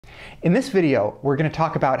In this video, we're going to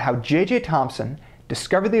talk about how J.J. Thompson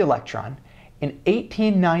discovered the electron in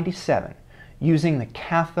 1897 using the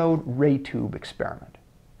cathode ray tube experiment.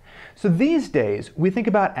 So these days, we think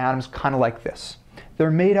about atoms kind of like this. They're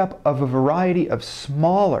made up of a variety of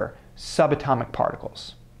smaller subatomic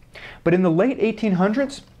particles. But in the late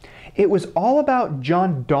 1800s, it was all about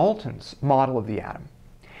John Dalton's model of the atom.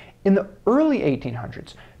 In the early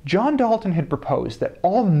 1800s, John Dalton had proposed that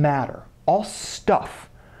all matter, all stuff,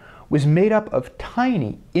 was made up of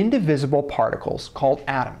tiny, indivisible particles called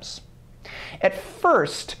atoms. At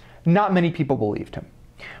first, not many people believed him.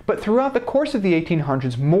 But throughout the course of the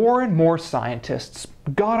 1800s, more and more scientists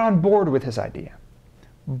got on board with his idea.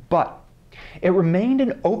 But it remained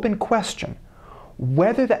an open question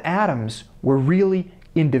whether the atoms were really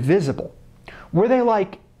indivisible. Were they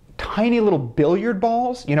like tiny little billiard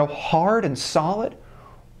balls, hard and solid?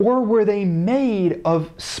 Or were they made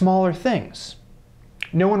of smaller things?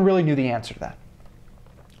 No one really knew the answer to that.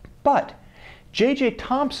 But J.J.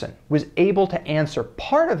 Thompson was able to answer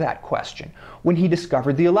part of that question when he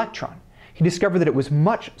discovered the electron. He discovered that it was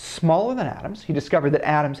much smaller than atoms. He discovered that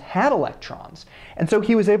atoms had electrons. And so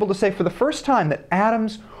he was able to say for the first time that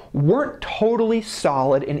atoms weren't totally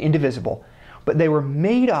solid and indivisible, but they were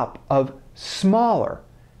made up of smaller,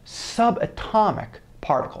 subatomic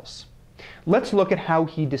particles. Let's look at how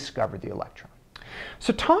he discovered the electron.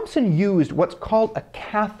 So Thompson used what's called a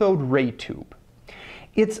cathode ray tube.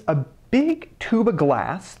 It's a big tube of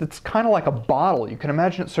glass that's kind of like a bottle. You can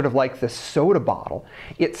imagine it sort of like this soda bottle.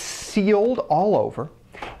 It's sealed all over,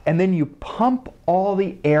 and then you pump all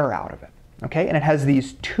the air out of it. Okay? And it has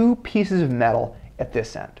these two pieces of metal at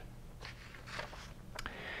this end.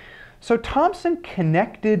 So Thompson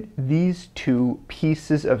connected these two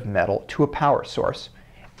pieces of metal to a power source,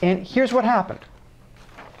 and here's what happened.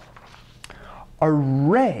 A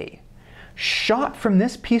ray shot from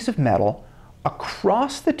this piece of metal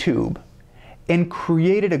across the tube and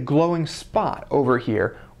created a glowing spot over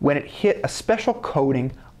here when it hit a special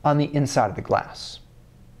coating on the inside of the glass.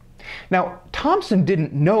 Now, Thompson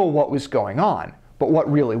didn't know what was going on, but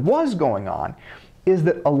what really was going on is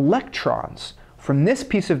that electrons from this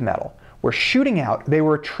piece of metal were shooting out. They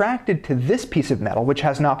were attracted to this piece of metal, which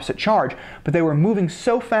has an opposite charge, but they were moving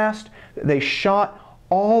so fast that they shot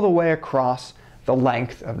all the way across the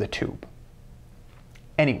length of the tube.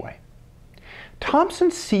 Anyway, Thompson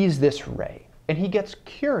sees this ray, and he gets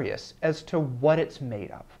curious as to what it's made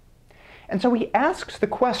of. And so he asks the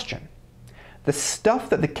question, the stuff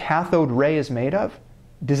that the cathode ray is made of,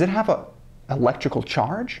 does it have an electrical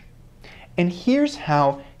charge? And here's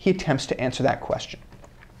how he attempts to answer that question.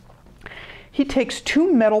 He takes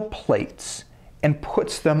two metal plates and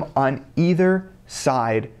puts them on either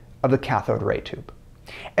side of the cathode ray tube.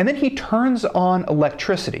 And then he turns on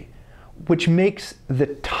electricity, which makes the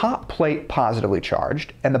top plate positively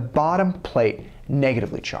charged and the bottom plate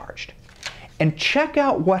negatively charged. And check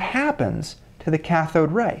out what happens to the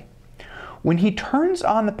cathode ray. When he turns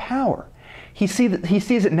on the power, he sees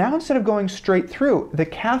that now instead of going straight through, the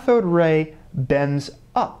cathode ray bends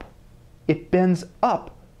up. It bends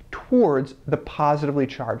up towards the positively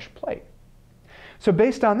charged plate. So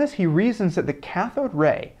based on this, he reasons that the cathode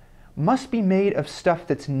ray must be made of stuff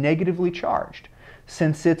that's negatively charged,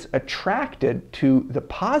 since it's attracted to the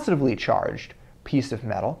positively charged piece of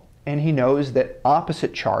metal, and he knows that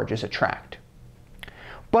opposite charges attract.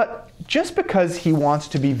 But just because he wants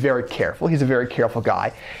to be very careful, he's a very careful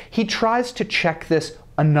guy, he tries to check this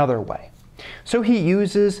another way. So he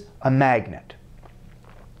uses a magnet.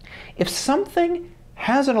 If something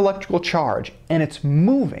has an electrical charge and it's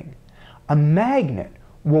moving, a magnet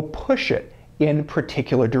will push it in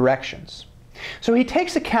particular directions. So he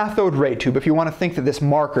takes a cathode ray tube, if you want to think that this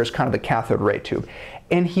marker is kind of the cathode ray tube,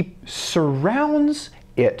 and he surrounds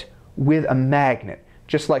it with a magnet,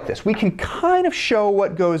 just like this. We can kind of show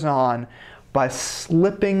what goes on by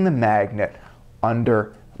slipping the magnet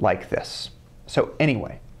under like this. So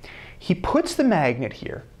anyway, he puts the magnet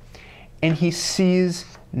here, and he sees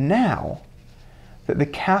now that the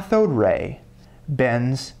cathode ray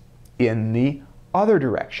bends in the other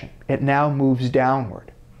direction. It now moves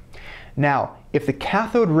downward. Now, if the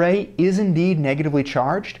cathode ray is indeed negatively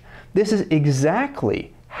charged, this is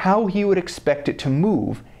exactly how he would expect it to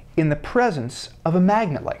move in the presence of a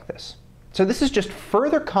magnet like this. So this is just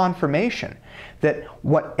further confirmation that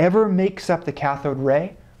whatever makes up the cathode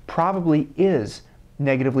ray probably is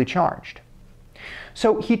negatively charged.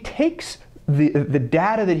 So he takes the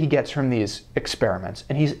data that he gets from these experiments,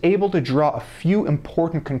 and he's able to draw a few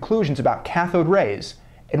important conclusions about cathode rays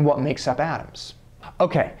and what makes up atoms.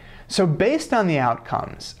 Okay, so based on the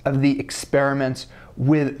outcomes of the experiments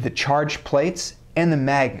with the charged plates and the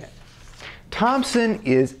magnet, Thompson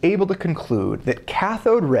is able to conclude that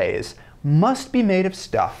cathode rays must be made of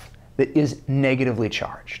stuff that is negatively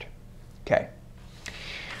charged. Okay.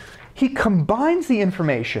 He combines the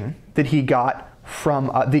information that he got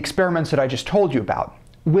from the experiments that I just told you about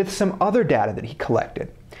with some other data that he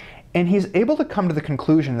collected. And he's able to come to the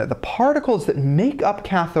conclusion that the particles that make up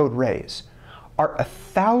cathode rays are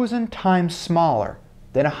 1,000 times smaller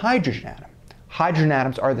than a hydrogen atom. Hydrogen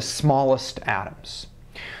atoms are the smallest atoms.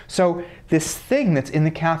 So this thing that's in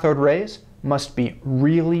the cathode rays must be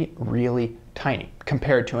really, really tiny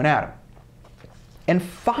compared to an atom. And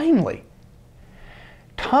finally,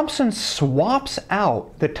 Thompson swaps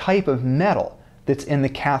out the type of metal that's in the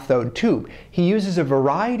cathode tube. He uses a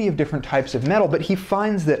variety of different types of metal, but he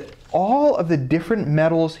finds that all of the different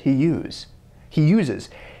metals he uses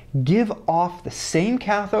give off the same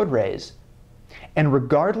cathode rays, and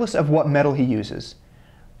regardless of what metal he uses,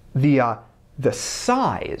 the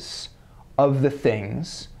size of the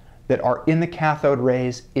things that are in the cathode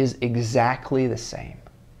rays is exactly the same.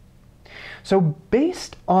 So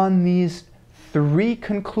based on these three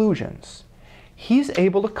conclusions, he's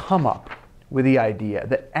able to come up with the idea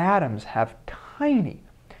that atoms have tiny,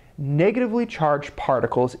 negatively charged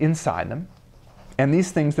particles inside them, and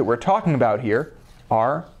these things that we're talking about here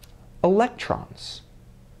are electrons.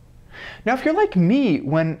 Now, if you're like me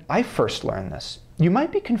when I first learned this, you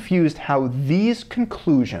might be confused how these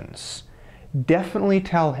conclusions definitely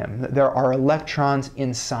tell him that there are electrons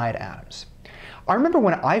inside atoms. I remember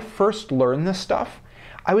when I first learned this stuff,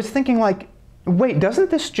 I was thinking like, wait,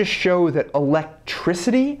 doesn't this just show that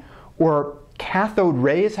electricity or cathode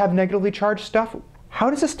rays have negatively charged stuff?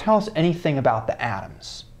 How does this tell us anything about the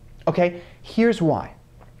atoms? Okay, here's why.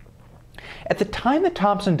 At the time that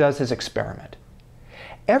Thompson does his experiment,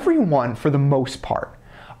 everyone, for the most part,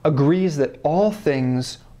 agrees that all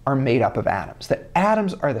things are made up of atoms, that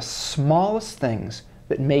atoms are the smallest things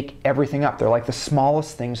that make everything up. They're like the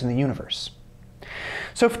smallest things in the universe.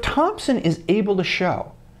 So if Thompson is able to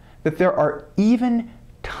show that there are even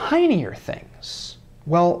tinier things,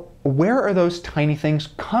 well, where are those tiny things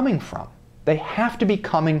coming from? They have to be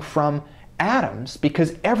coming from atoms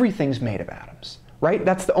because everything's made of atoms, right?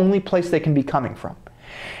 That's the only place they can be coming from.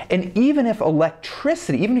 And even if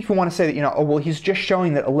electricity, even if you want to say that, oh, well, he's just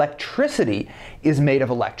showing that electricity is made of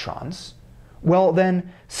electrons, well,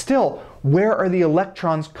 then still, where are the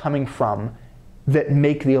electrons coming from that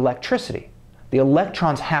make the electricity? The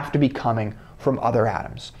electrons have to be coming from other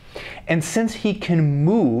atoms. And since he can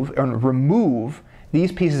move or remove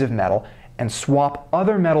these pieces of metal and swap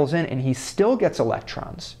other metals in, and he still gets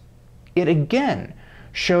electrons, it again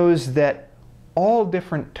shows that all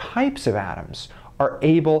different types of atoms are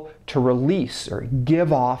able to release or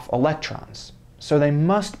give off electrons. So they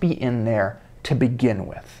must be in there to begin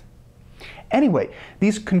with. Anyway,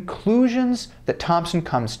 these conclusions that Thompson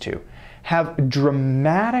comes to have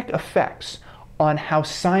dramatic effects on how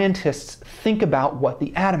scientists think about what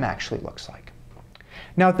the atom actually looks like.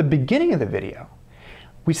 Now, at the beginning of the video,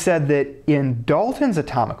 we said that in Dalton's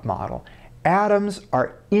atomic model, atoms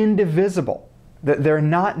are indivisible, that they're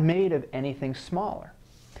not made of anything smaller.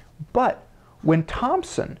 But when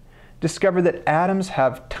Thompson discovered that atoms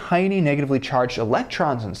have tiny negatively charged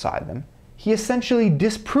electrons inside them, he essentially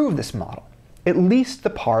disproved this model, at least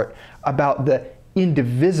the part about the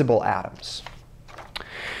indivisible atoms.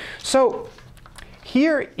 So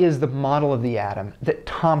here is the model of the atom that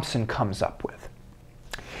Thompson comes up with.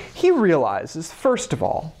 He realizes, first of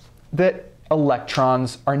all, that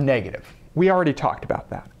electrons are negative. We already talked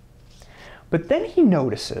about that. But then he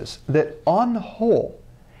notices that on the whole,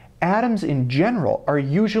 atoms in general are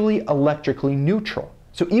usually electrically neutral.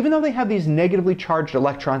 So even though they have these negatively charged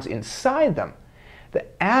electrons inside them, the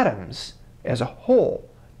atoms as a whole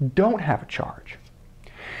don't have a charge.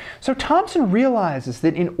 So Thompson realizes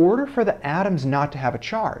that in order for the atoms not to have a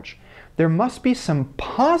charge, there must be some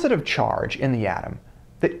positive charge in the atom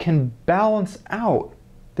that can balance out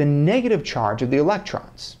the negative charge of the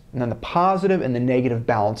electrons. And then the positive and the negative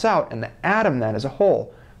balance out, and the atom then as a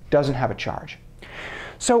whole doesn't have a charge.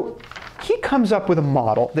 So he comes up with a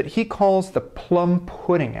model that he calls the plum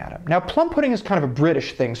pudding atom. Now, plum pudding is kind of a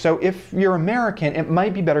British thing, so if you're American, it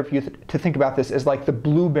might be better for you to think about this as like the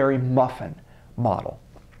blueberry muffin model.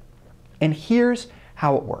 And here's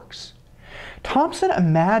how it works. Thompson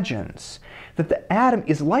imagines that the atom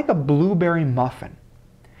is like a blueberry muffin,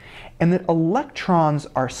 and that electrons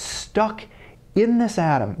are stuck in this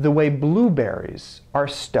atom the way blueberries are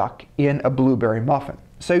stuck in a blueberry muffin.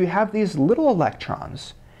 So you have these little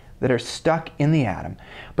electrons that are stuck in the atom,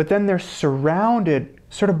 but then they're surrounded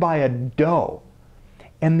sort of by a dough.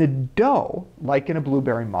 And the dough, like in a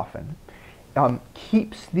blueberry muffin,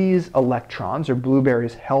 keeps these electrons or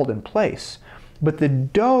blueberries held in place, but the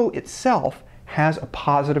dough itself has a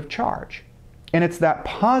positive charge. And it's that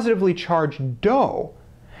positively charged dough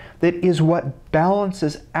that is what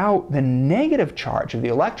balances out the negative charge of the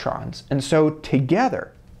electrons, and so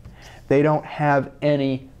together they don't have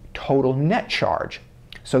any total net charge.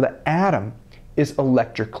 So the atom is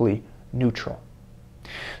electrically neutral.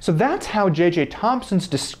 So that's how J.J. Thomson's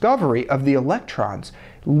discovery of the electrons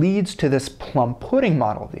leads to this plum pudding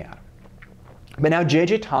model of the atom. But now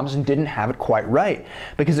J.J. Thomson didn't have it quite right,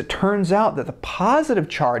 because it turns out that the positive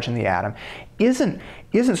charge in the atom isn't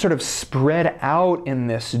sort of spread out in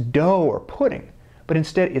this dough or pudding, but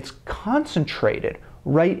instead it's concentrated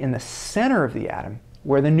right in the center of the atom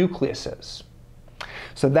where the nucleus is.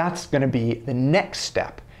 So that's going to be the next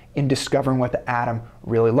step in discovering what the atom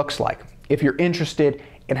really looks like. If you're interested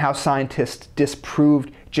in how scientists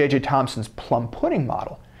disproved J.J. Thomson's plum pudding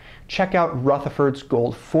model, check out Rutherford's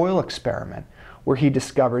gold foil experiment, where he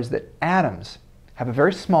discovers that atoms have a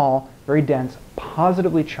very small, very dense,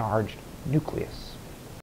 positively charged nucleus.